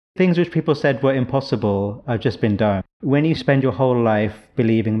Things which people said were impossible have just been done. When you spend your whole life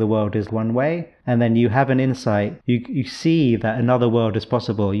believing the world is one way, and then you have an insight, you see that another world is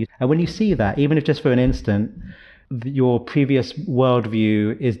possible. And when you see that, even if just for an instant, your previous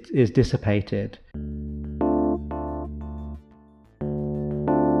worldview is dissipated.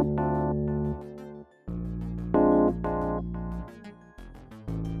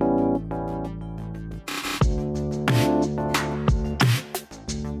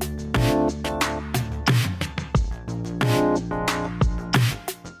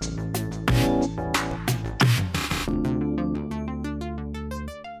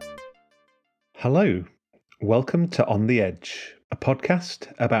 Hello, welcome to On the Edge, a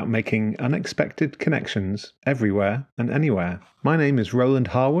podcast about making unexpected connections everywhere and anywhere. My name is Roland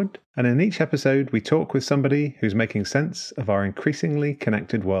Harwood, and in each episode we talk with somebody who's making sense of our increasingly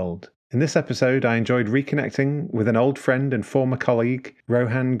connected world. In this episode, I enjoyed reconnecting with an old friend and former colleague,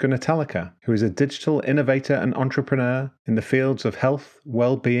 Rohan Gunatalika, who is a digital innovator and entrepreneur in the fields of health,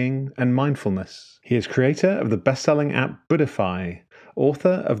 well-being, and mindfulness. He is creator of the best-selling app Buddhify,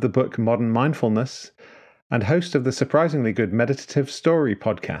 author of the book Modern Mindfulness, and host of the surprisingly good Meditative Story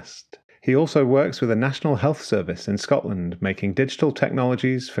podcast. He also works with the National Health Service in Scotland, making digital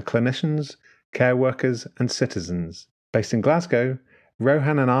technologies for clinicians, care workers, and citizens. Based in Glasgow,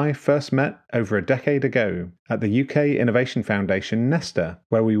 Rohan and I first met over a decade ago at the UK Innovation Foundation Nesta,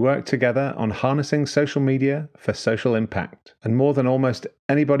 where we worked together on harnessing social media for social impact. And more than almost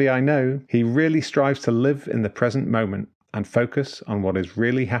anybody I know, he really strives to live in the present moment and focus on what is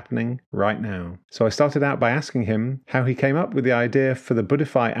really happening right now. So I started out by asking him how he came up with the idea for the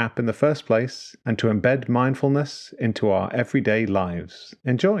Buddhify app in the first place and to embed mindfulness into our everyday lives.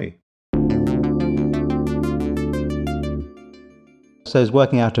 Enjoy! So I was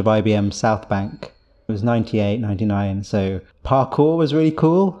working out of IBM South Bank. It was 98, 99, so parkour was really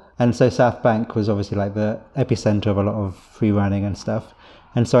cool. And so South Bank was obviously like the epicenter of a lot of free running and stuff.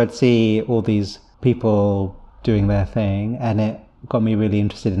 And so I'd see all these people doing their thing, and it got me really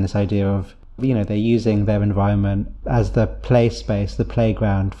interested in this idea of, they're using their environment as the play space, the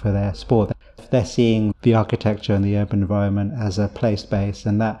playground for their sport. They're seeing the architecture and the urban environment as a play space,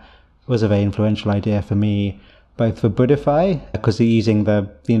 and that was a very influential idea for me, both for Buddhify, because you're using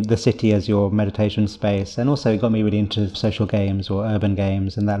the city as your meditation space, and also it got me really into social games or urban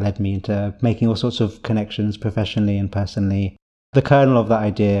games, and that led me into making all sorts of connections professionally and personally. The kernel of that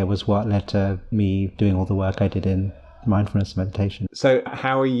idea was what led to me doing all the work I did in mindfulness meditation. So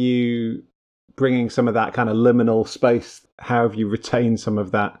how are you bringing some of that kind of liminal space? How have you retained some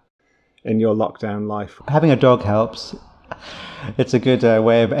of that in your lockdown life? Having a dog helps. It's a good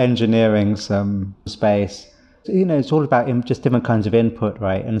way of engineering some space. It's all about just different kinds of input,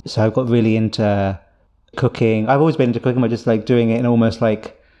 right? And so I've got really into cooking. I've always been into cooking, but just like doing it in almost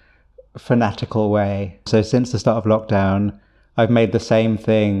like a fanatical way. So since the start of lockdown, I've made the same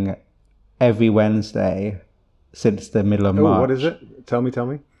thing every Wednesday since the middle of March. What is it? Tell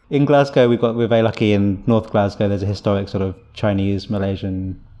me. In Glasgow, we're very lucky in North Glasgow. There's a historic sort of Chinese,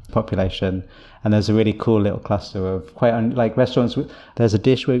 Malaysian population, and there's a really cool little cluster of like restaurants. There's a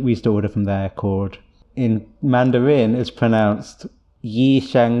dish we used to order from there called, in Mandarin, it's pronounced Yi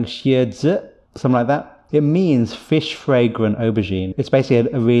Shang Xie Zi, something like that. It means fish fragrant aubergine. It's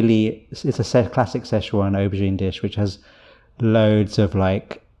basically it's a classic Szechuan aubergine dish, which has loads of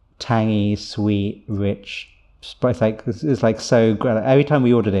like tangy, sweet, rich. It's like so great. Every time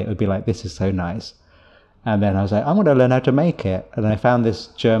we ordered it, it would be like, this is so nice. And then I was like, I'm going to learn how to make it. And I found this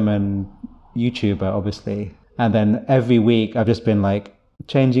German YouTuber, obviously. And then every week I've just been like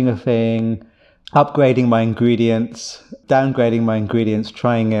changing a thing, upgrading my ingredients, downgrading my ingredients,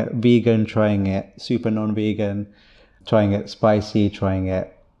 trying it vegan, trying it super non-vegan, trying it spicy, trying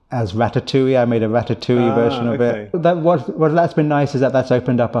it as ratatouille. I made a ratatouille version of it. That's been nice is that's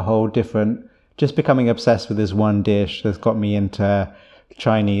opened up a whole different, just becoming obsessed with this one dish that's got me into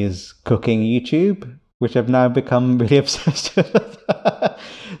Chinese cooking YouTube, which I've now become really obsessed with.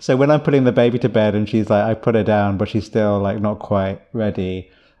 So when I'm putting the baby to bed and she's like, I put her down, but she's still like not quite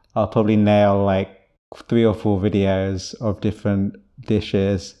ready, I'll probably nail like 3 or 4 videos of different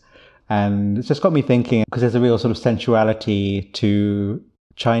dishes. And it's just got me thinking, because there's a real sort of sensuality to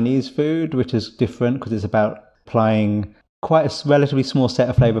Chinese food, which is different because it's about applying quite a relatively small set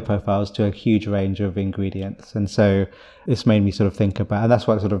of flavor profiles to a huge range of ingredients. And so this made me sort of think about, and that's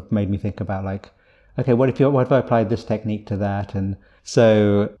what sort of made me think about like, okay, what if I applied this technique to that? And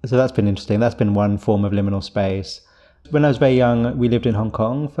so that's been interesting. That's been one form of liminal space. When I was very young, we lived in Hong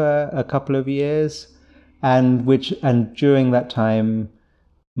Kong for a couple of years, and during that time,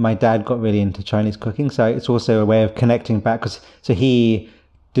 my dad got really into Chinese cooking. So it's also a way of connecting back, so he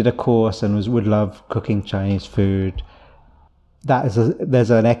did a course and would love cooking Chinese food. There's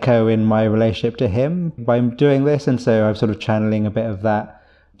an echo in my relationship to him by doing this, and so I'm sort of channeling a bit of that.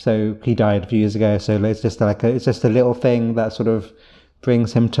 So he died a few years ago, so it's just a little thing that sort of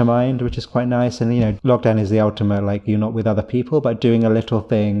brings him to mind, which is quite nice. And lockdown is the ultimate, like, you're not with other people, but doing a little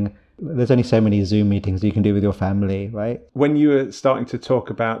thing. There's only so many Zoom meetings you can do with your family, right? When you were starting to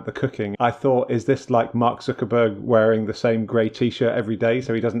talk about the cooking, I thought, is this like Mark Zuckerberg wearing the same grey t-shirt every day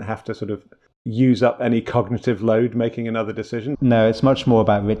so he doesn't have to sort of use up any cognitive load making another decision? No, it's much more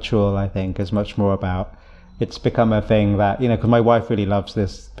about ritual, I think. It's much more about, it's become a thing that, because my wife really loves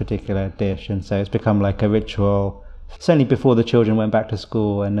this particular dish, and so it's become like a ritual. Certainly before the children went back to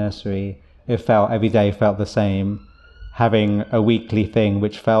school and nursery, every day felt the same. Having a weekly thing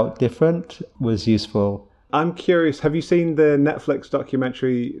which felt different was useful. I'm curious, have you seen the Netflix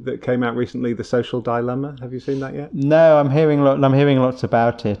documentary that came out recently, The Social Dilemma? Have you seen that yet? No, I'm hearing lots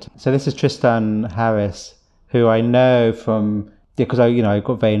about it. So this is Tristan Harris, who I know from, because I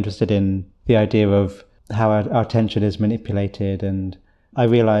got very interested in the idea of how our attention is manipulated, and I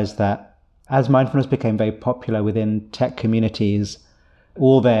realized that as mindfulness became very popular within tech communities,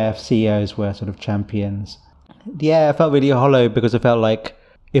 all their CEOs were sort of champions. Yeah, I felt really hollow because I felt like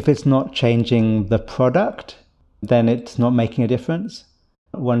if it's not changing the product, then it's not making a difference.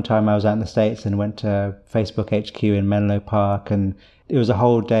 One time I was out in the States and went to Facebook HQ in Menlo Park, and it was a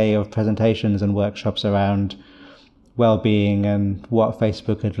whole day of presentations and workshops around well-being and what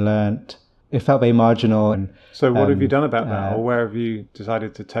Facebook had learnt. It felt very marginal. And so what have you done about that, or where have you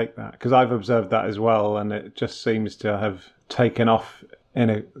decided to take that? Because I've observed that as well, and it just seems to have taken off in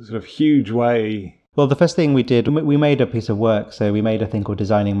a sort of huge way. Well, the first thing we did, we made a piece of work. So we made a thing called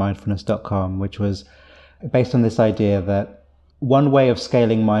designingmindfulness.com, which was based on this idea that one way of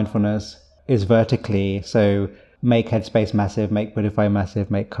scaling mindfulness is vertically. So make Headspace massive, make Buddhify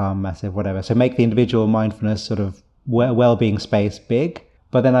massive, make Calm massive, whatever. So make the individual mindfulness sort of well-being space big.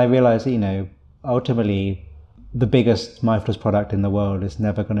 But then I realized, ultimately, the biggest mindfulness product in the world is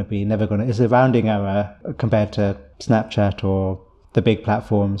it's a rounding error compared to Snapchat or the big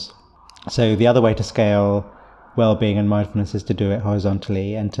platforms. So the other way to scale well-being and mindfulness is to do it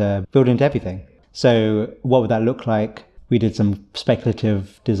horizontally and to build into everything. So what would that look like? We did some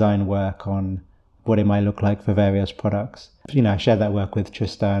speculative design work on what it might look like for various products. I shared that work with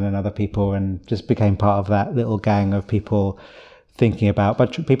Tristan and other people, and just became part of that little gang of people thinking about,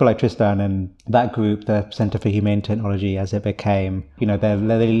 but people like Tristan and that group, the Center for Humane Technology, as it became, they're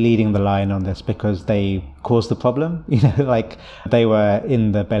leading the line on this because they caused the problem. Like they were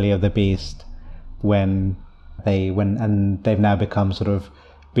in the belly of the beast when and they've now become sort of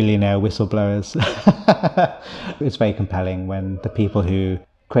billionaire whistleblowers. It's very compelling when the people who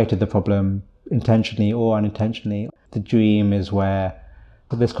created the problem, intentionally or unintentionally, the dream is where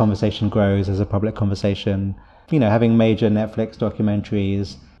this conversation grows as a public conversation. Having major Netflix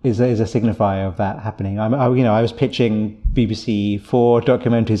documentaries is a signifier of that happening. I was pitching BBC 4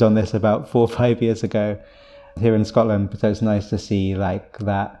 documentaries on this about 4 or 5 years ago here in Scotland, so it's nice to see like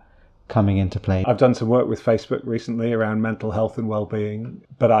that coming into play. I've done some work with Facebook recently around mental health and well-being,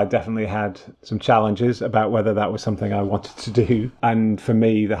 but I definitely had some challenges about whether that was something I wanted to do. And for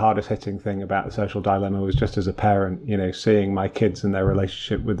me, the hardest hitting thing about The Social Dilemma was just as a parent, seeing my kids and their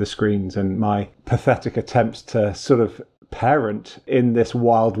relationship with the screens and my pathetic attempts to sort of parent in this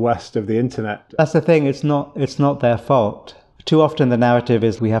wild west of the internet. That's the thing, it's not their fault. Too often the narrative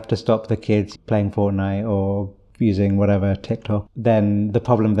is we have to stop the kids playing Fortnite or using whatever, TikTok. Then the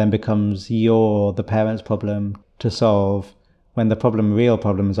problem then becomes the parent's problem to solve, when the real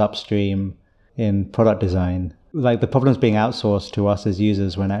problem is upstream in product design. Like the problem's being outsourced to us as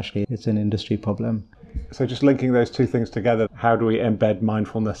users when actually it's an industry problem. So just linking those two things together, how do we embed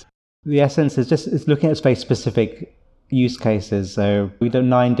mindfulness? The essence is it's looking at very specific use cases. So we did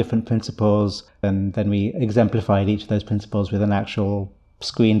 9 different principles, and then we exemplified each of those principles with an actual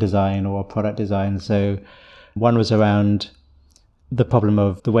screen design or product design. So one was around the problem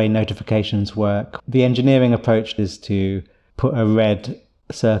of the way notifications work. The engineering approach is to put a red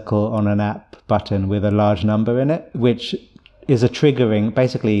circle on an app button with a large number in it, which is a triggering,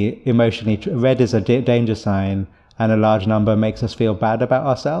 basically emotionally, red is a danger sign and a large number makes us feel bad about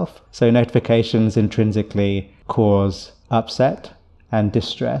ourselves. So notifications intrinsically cause upset and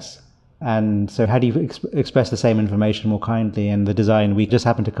distress. And so how do you express the same information more kindly? And the design we just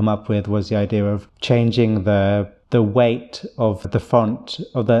happened to come up with was the idea of changing the weight of the font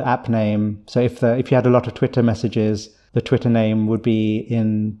of the app name. So if you had a lot of Twitter messages, the Twitter name would be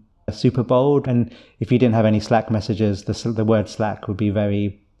in super bold. And if you didn't have any Slack messages, the word Slack would be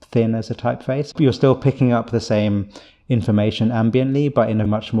very thin as a typeface. You're still picking up the same information ambiently, but in a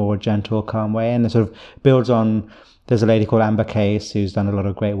much more gentle, calm way. And it sort of builds on, there's a lady called Amber Case who's done a lot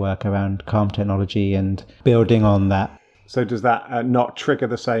of great work around calm technology and building on that. So does that not trigger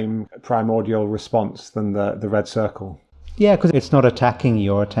the same primordial response than the red circle? Yeah, because it's not attacking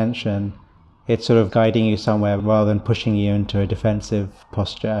your attention. It's sort of guiding you somewhere rather than pushing you into a defensive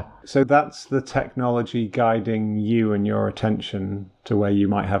posture. So that's the technology guiding you and your attention to where you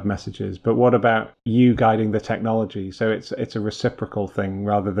might have messages. But what about you guiding the technology? So it's a reciprocal thing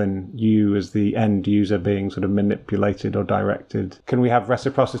rather than you as the end user being sort of manipulated or directed. Can we have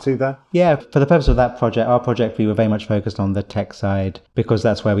reciprocity there? Yeah, for the purpose of that project, our project, we were very much focused on the tech side because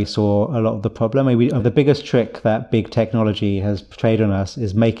that's where we saw a lot of the problem. The biggest trick that big technology has played on us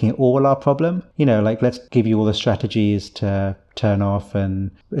is making it all our problem. Like, let's give you all the strategies to turn off, and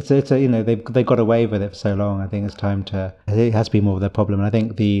they got away with it for so long. I think it has to be more of their problem. And I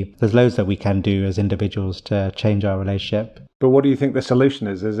think there's loads that we can do as individuals to change our relationship. But what do you think the solution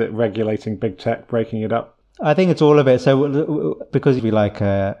is? Is it regulating big tech, breaking it up? I think it's all of it. So because we like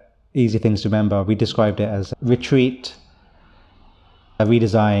easy things to remember, we described it as retreat,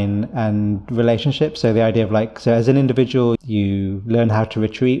 redesign, and relationship. So the idea of so as an individual, you learn how to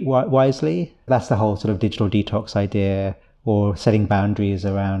retreat wisely. That's the whole sort of digital detox idea, or setting boundaries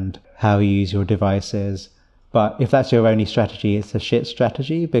around how you use your devices. But if that's your only strategy, it's a shit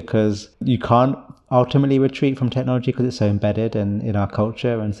strategy because you can't ultimately retreat from technology because it's so embedded in our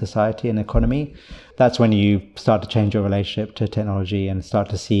culture and society and economy. That's when you start to change your relationship to technology and start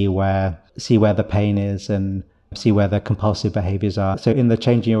to see where the pain is and see where the compulsive behaviors are. So in the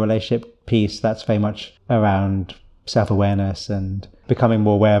changing your relationship piece, that's very much around self-awareness and becoming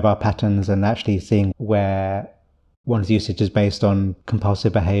more aware of our patterns and actually seeing where one's usage is based on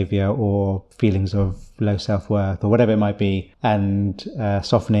compulsive behavior or feelings of low self-worth or whatever it might be, and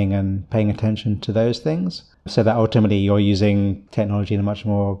softening and paying attention to those things so that ultimately you're using technology in a much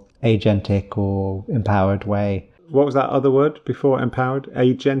more agentic or empowered way. What was that other word before empowered?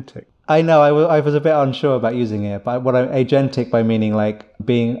 Agentic. I know, I was a bit unsure about using it, but agentic by meaning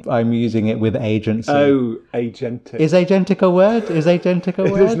I'm using it with agency. Oh, agentic. Is agentic a word? Is agentic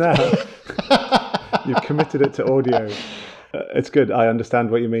a word? It is now. You've committed it to audio. It's good. I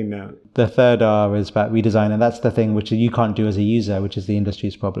understand what you mean now. The third R is about redesign, and that's the thing which you can't do as a user, which is the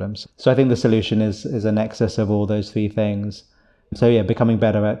industry's problems. So I think the solution is a nexus of all those three things. So yeah, becoming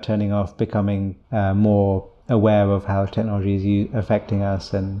better at turning off, becoming more aware of how technology is affecting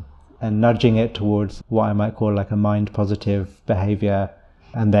us, and nudging it towards what I might call a mind positive behavior,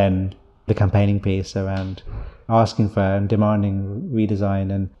 and then the campaigning piece around asking for and demanding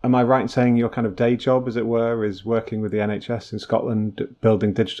redesign. And am I right in saying your kind of day job, as it were, is working with the NHS in Scotland,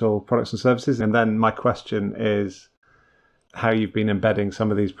 building digital products and services? And then my question is how you've been embedding some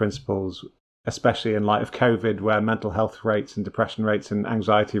of these principles, especially in light of COVID, where mental health rates and depression rates and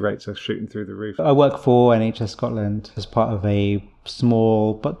anxiety rates are shooting through the roof. I work for NHS Scotland as part of a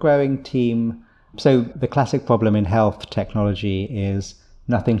small but growing team. So the classic problem in health technology is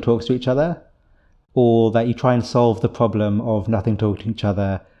nothing talks to each other, or that you try and solve the problem of nothing talking to each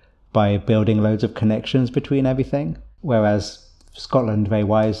other by building loads of connections between everything. Whereas Scotland very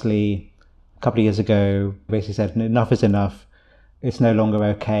wisely, a couple of years ago, basically said enough is enough. It's no longer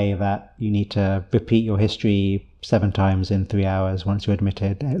okay that you need to repeat your history 7 times in 3 hours once you're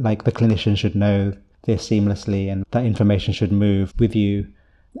admitted. The clinician should know this seamlessly, and that information should move with you.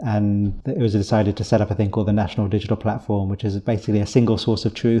 And it was decided to set up a thing called the National Digital Platform, which is basically a single source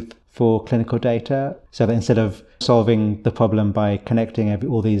of truth for clinical data. So that instead of solving the problem by connecting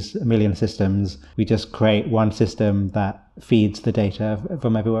all these million systems, we just create one system that feeds the data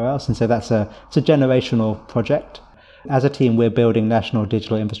from everywhere else. And so it's a generational project. As a team, we're building national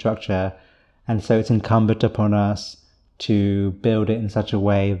digital infrastructure. And so it's incumbent upon us to build it in such a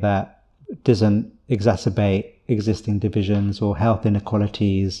way that doesn't exacerbate existing divisions or health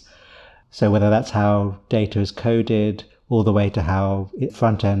inequalities. So whether that's how data is coded, all the way to how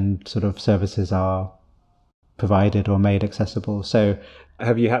front-end sort of services are provided or made accessible. So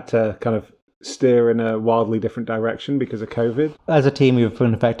have you had to kind of steer in a wildly different direction because of COVID? As a team, we've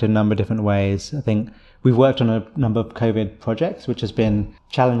been affected in a number of different ways. I think we've worked on a number of COVID projects, which has been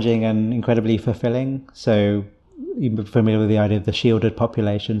challenging and incredibly fulfilling. So you're familiar with the idea of the shielded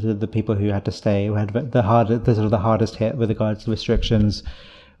populations, of the people who had to stay, who had the hardest hit with regards to restrictions.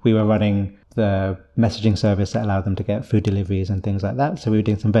 We were running the messaging service that allowed them to get food deliveries and things like that. So we were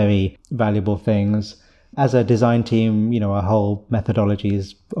doing some very valuable things. As a design team, our whole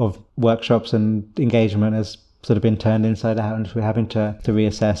methodologies of workshops and engagement has sort of been turned inside out, and we're having to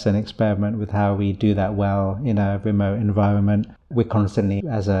reassess and experiment with how we do that well in a remote environment. We're constantly,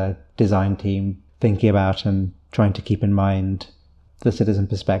 as a design team, thinking about and trying to keep in mind the citizen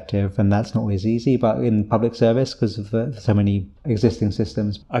perspective, and that's not always easy, but in public service, because of so many existing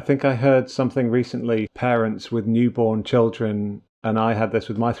systems. I think I heard something recently, parents with newborn children, and I had this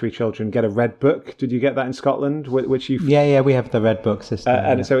with my 3 children, get a red book. Did you get that in Scotland? Which you Yeah, we have the red book system.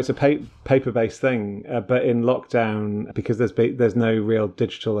 And so it's a paper-based thing, but in lockdown, because there's no real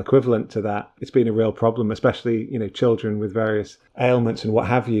digital equivalent to that, it's been a real problem, especially, children with various ailments and what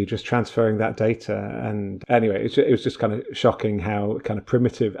have you, just transferring that data. And anyway, it was just kind of shocking how kind of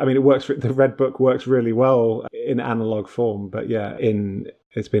primitive. I mean, the red book works really well in analog form, but yeah,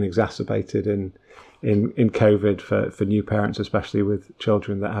 it's been exacerbated in COVID for new parents, especially with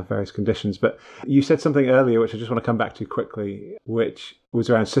children that have various conditions. But you said something earlier, which I just want to come back to quickly, which was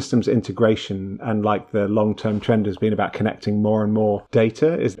around systems integration, and like the long-term trend has been about connecting more and more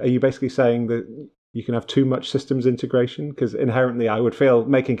data. Are you basically saying that you can have too much systems integration? Because inherently I would feel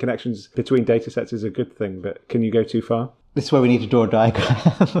making connections between data sets is a good thing, but can you go too far? This is where we need to draw a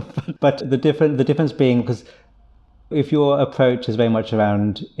diagram. But the difference being, because if your approach is very much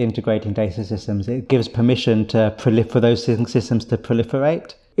around integrating data systems, it gives permission for those systems to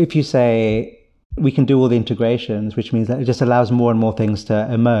proliferate. If you say we can do all the integrations, which means that it just allows more and more things to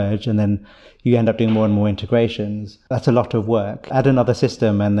emerge, and then you end up doing more and more integrations, that's a lot of work. Add another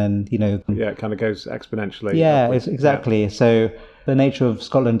system, and then, Yeah, it kind of goes exponentially. Yeah, exactly. Yeah. So the nature of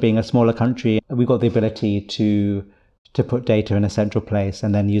Scotland being a smaller country, we've got the ability to put data in a central place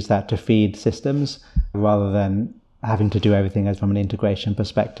and then use that to feed systems rather than having to do everything as from an integration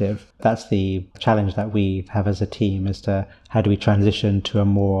perspective. That's the challenge that we have as a team, as to how do we transition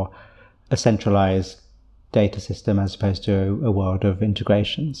to a centralized data system as opposed to a world of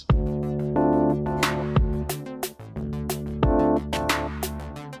integrations.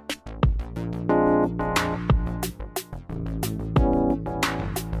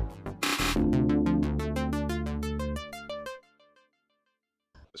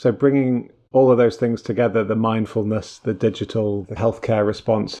 So bringing all of those things together, the mindfulness, the digital, the healthcare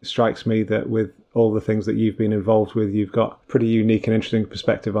response, strikes me that with all the things that you've been involved with, you've got pretty unique and interesting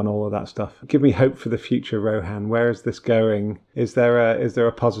perspective on all of that stuff. Give me hope for the future, Rohan. Where is this going? Is there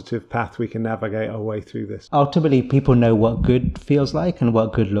a positive path we can navigate our way through this? Ultimately, people know what good feels like and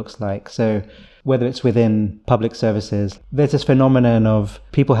what good looks like. So whether it's within public services, there's this phenomenon of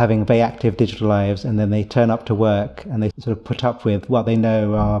people having very active digital lives, and then they turn up to work and they sort of put up with what they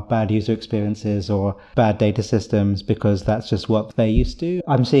know are bad user experiences or bad data systems because that's just what they're used to.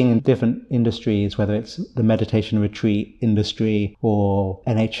 I'm seeing in different industries, whether it's the meditation retreat industry or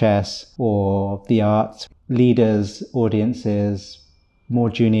NHS or the arts, leaders, audiences,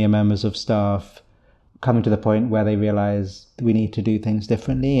 more junior members of staff coming to the point where they realize we need to do things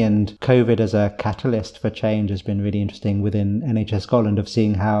differently. And COVID as a catalyst for change has been really interesting within NHS Scotland, of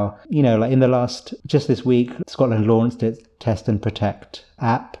seeing how, like in the last, just this week, Scotland launched its Test and Protect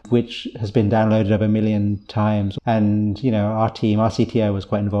app, which has been downloaded over 1 million times. And, our team, our CTO was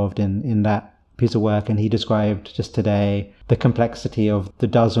quite involved in that piece of work, and he described just today the complexity of the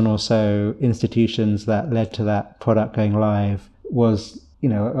dozen or so institutions that led to that product going live. Was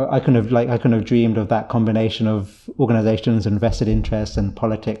I couldn't have dreamed of that combination of organizations and vested interests and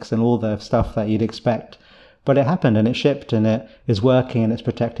politics and all the stuff that you'd expect. But it happened, and it shipped, and it is working, and it's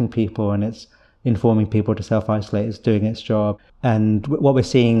protecting people, and it's informing people to self-isolate. It's doing its job. And what we're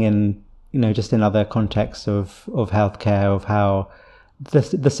seeing in, just in other contexts of healthcare, of how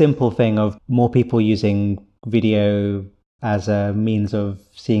the simple thing of more people using video as a means of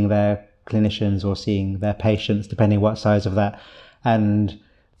seeing their clinicians or seeing their patients, depending what size of that, and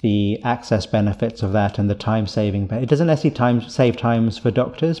the access benefits of that and the time saving. But it doesn't necessarily save times for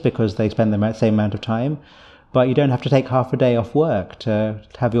doctors because they spend the same amount of time, but you don't have to take half a day off work to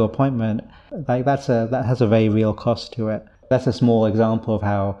have your appointment. Like that has a very real cost to it. That's a small example of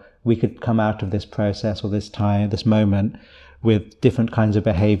how we could come out of this process or this moment with different kinds of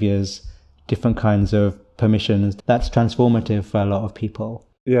behaviors, different kinds of permissions. That's transformative for a lot of people.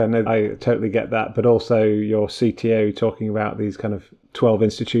 Yeah, no, I totally get that. But also your CTO talking about these kind of 12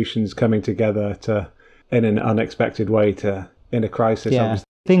 institutions coming together in an unexpected way in a crisis. Yeah.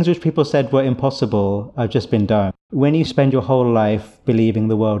 Things which people said were impossible have just been done. When you spend your whole life believing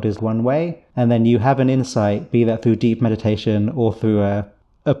the world is one way, and then you have an insight, be that through deep meditation or through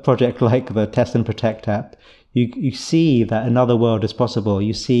a project like the Test and Protect app, you see that another world is possible.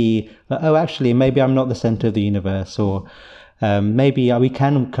 You see that, actually, maybe I'm not the center of the universe, or maybe we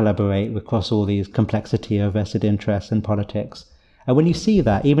can collaborate across all these complexity of vested interests and politics. And when you see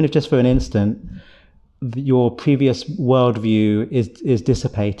that, even if just for an instant, your previous worldview is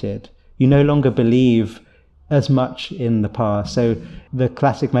dissipated. You no longer believe as much in the past. So the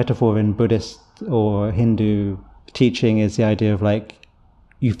classic metaphor in Buddhist or Hindu teaching is the idea of like,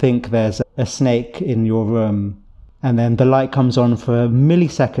 you think there's a snake in your room, and then the light comes on for a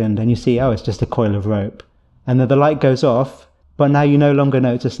millisecond and you see, oh, it's just a coil of rope. And then the light goes off, but now you no longer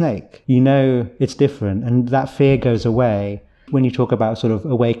know it's a snake. You know it's different, and that fear goes away. When you talk about sort of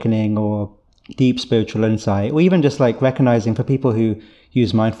awakening or deep spiritual insight, or even just like recognizing for people who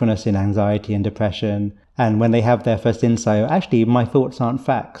use mindfulness in anxiety and depression, and when they have their first insight, actually, my thoughts aren't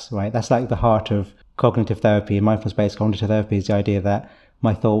facts, right? That's like the heart of cognitive therapy. Mindfulness-based cognitive therapy is the idea that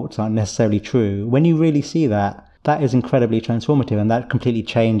my thoughts aren't necessarily true. When you really see that, that is incredibly transformative, and that completely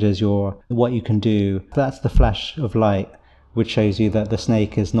changes what you can do. That's the flash of light, which shows you that the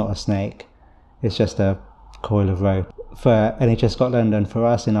snake is not a snake. It's just a coil of rope. For NHS Scotland and for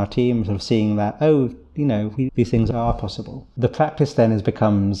us in our team, sort of seeing that, these things are possible. The practice then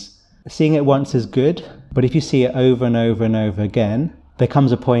becomes, seeing it once is good, but if you see it over and over and over again, there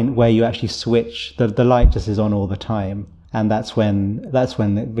comes a point where you actually switch, the light just is on all the time. And that's when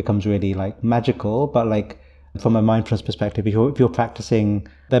it becomes really like magical. But like from a mindfulness perspective, if you're practicing,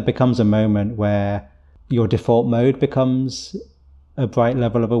 there becomes a moment where your default mode becomes a bright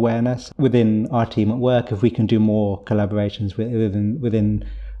level of awareness. Within our team at work, if we can do more collaborations within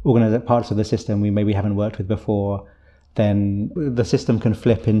organized parts of the system we maybe haven't worked with before, then the system can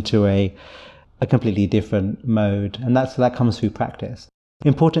flip into a completely different mode. And that comes through practice.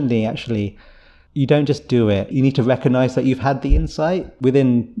 Importantly, actually, you don't just do it. You need to recognize that you've had the insight.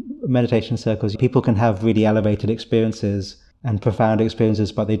 Within meditation circles, people can have really elevated experiences and profound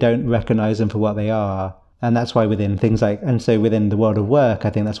experiences, but they don't recognize them for what they are. And that's why within the world of work,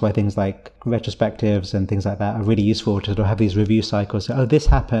 I think that's why things like retrospectives and things like that are really useful, to sort of have these review cycles. So, this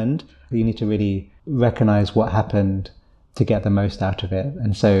happened. You need to really recognize what happened to get the most out of it.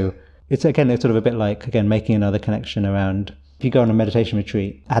 And so it's sort of a bit like, making another connection around, if you go on a meditation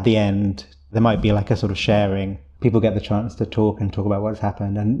retreat, at the end, there might be like a sort of sharing. People get the chance to talk about what's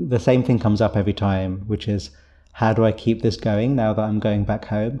happened. And the same thing comes up every time, which is, how do I keep this going now that I'm going back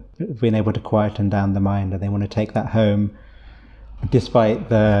home? Being able to quieten down the mind, and they want to take that home. Despite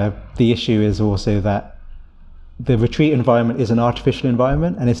the issue is also that the retreat environment is an artificial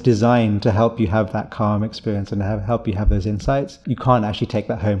environment, and it's designed to help you have that calm experience and help you have those insights. You can't actually take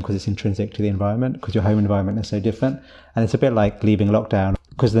that home because it's intrinsic to the environment, because your home environment is so different. And it's a bit like leaving lockdown,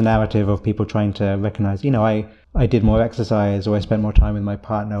 because the narrative of people trying to recognize, I did more exercise, or I spent more time with my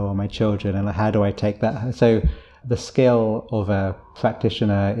partner or my children, and how do I take that? So the skill of a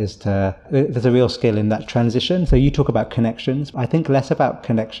practitioner there's a real skill in that transition. So you talk about connections. I think less about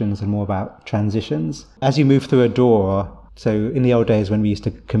connections and more about transitions. As you move through a door, so in the old days when we used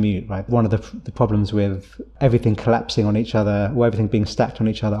to commute, right, one of the problems with everything collapsing on each other, or everything being stacked on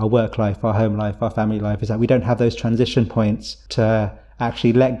each other, our work life, our home life, our family life, is that we don't have those transition points to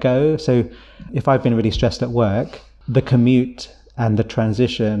actually let go. So if I've been really stressed at work, the commute and the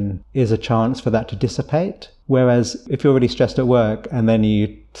transition is a chance for that to dissipate. Whereas if you're really stressed at work and then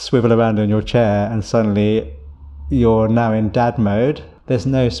you swivel around in your chair and suddenly you're now in dad mode, there's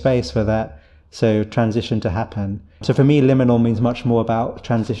no space for that transition to happen. So for me, liminal means much more about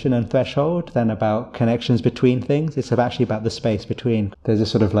transition and threshold than about connections between things. It's actually about the space between. There's a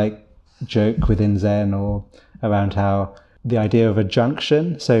sort of like joke within Zen or around how the idea of a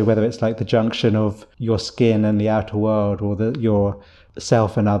junction, so whether it's like the junction of your skin and the outer world, or your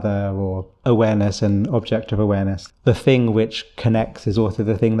self and other, or awareness and objective awareness, the thing which connects is also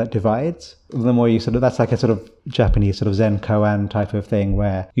the thing that divides. The more you that's like a sort of Japanese sort of Zen koan type of thing,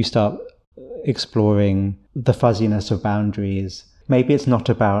 where you start exploring the fuzziness of boundaries. Maybe it's not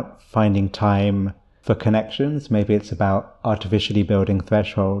about finding time for connections. Maybe it's about artificially building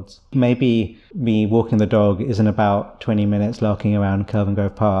thresholds. Maybe me walking the dog isn't about 20 minutes larking around Kelvin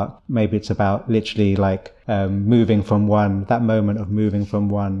Grove Park. Maybe it's about literally like moving from that moment of moving from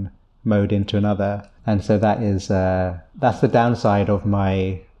one mode into another. And so that's the downside of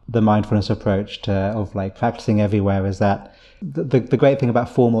the mindfulness approach of like practicing everywhere, is that the great thing about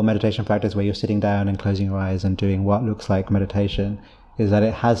formal meditation practice, where you're sitting down and closing your eyes and doing what looks like meditation, is that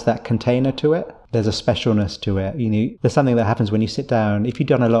it has that container to it. There's a specialness to it. There's something that happens when you sit down. If you've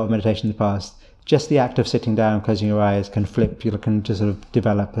done a lot of meditation in the past, just the act of sitting down, closing your eyes, can just sort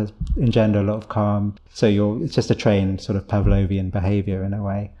of engender a lot of calm. So it's just a trained sort of Pavlovian behavior in a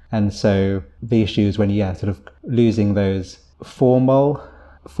way. And so the issue is when sort of losing those formal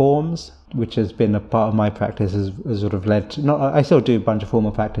forms, which has been a part of my practice, has sort of led to, I still do a bunch of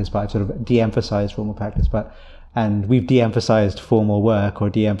formal practice, but I've sort of de-emphasized formal practice, but And we've de-emphasized formal work or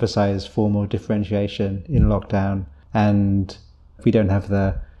de-emphasized formal differentiation in lockdown. And we don't have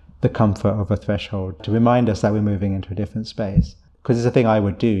the comfort of a threshold to remind us that we're moving into a different space. Because it's a thing I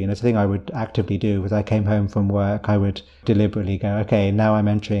would do, it's a thing I would actively do. As I came home from work, I would deliberately go, okay, now I'm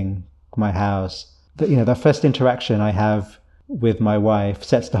entering my house. The first interaction I have with my wife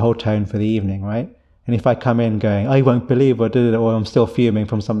sets the whole tone for the evening, right? And if I come in going, I won't believe or I'm still fuming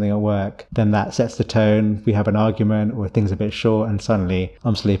from something at work, then that sets the tone. We have an argument or things a bit short and suddenly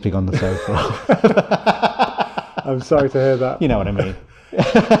I'm sleeping on the sofa. I'm sorry to hear that. You know what I mean?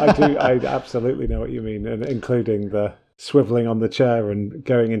 I do. I absolutely know what you mean, and including the swiveling on the chair and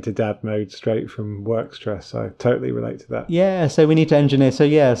going into dad mode straight from work stress. I totally relate to that. Yeah, so we need to engineer.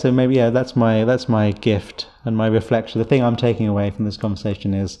 So maybe that's my gift and my reflection. The thing I'm taking away from this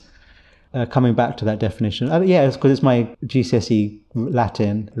conversation is coming back to that definition. It's because it's my GCSE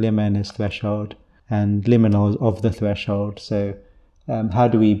Latin. Limen is threshold, and liminal is of the threshold. So how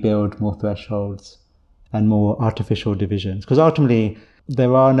do we build more thresholds and more artificial divisions? Because ultimately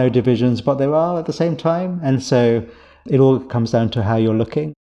there are no divisions, but there are at the same time. And so it all comes down to how you're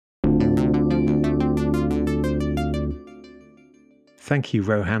looking. Thank you,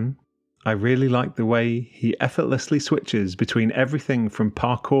 Rohan. I really like the way he effortlessly switches between everything from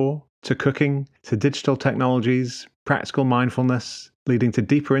parkour to cooking to digital technologies, practical mindfulness, leading to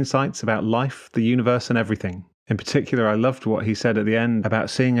deeper insights about life, the universe, and everything. In particular, I loved what he said at the end about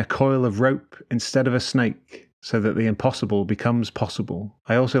seeing a coil of rope instead of a snake, so that the impossible becomes possible.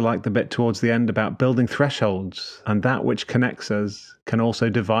 I also like the bit towards the end about building thresholds, and that which connects us can also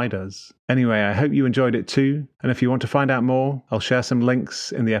divide us. Anyway, I hope you enjoyed it too, and if you want to find out more, I'll share some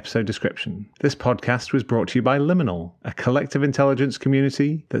links in the episode description. This podcast was brought to you by Liminal, a collective intelligence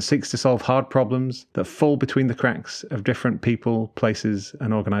community that seeks to solve hard problems that fall between the cracks of different people, places,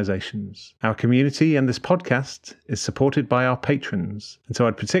 and organizations. Our community and this podcast is supported by our patrons, and so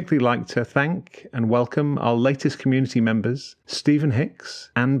I'd particularly like to thank and welcome our latest community members, Stephen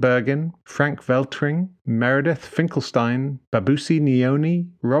Hicks, Anne Bergen, Frank Veltring, Meredith Finkelstein, Babusi Nioni,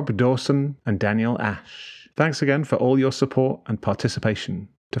 Rob Dawson, and Daniel Ash. Thanks again for all your support and participation.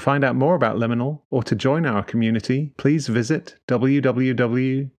 To find out more about Liminal or to join our community, please visit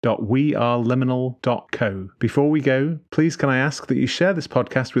www.weareliminal.co. Before we go, please can I ask that you share this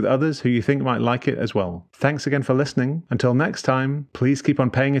podcast with others who you think might like it as well. Thanks again for listening. Until next time, please keep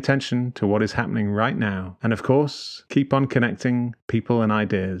on paying attention to what is happening right now. And of course, keep on connecting people and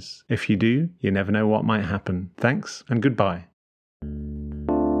ideas. If you do, you never know what might happen. Thanks and goodbye.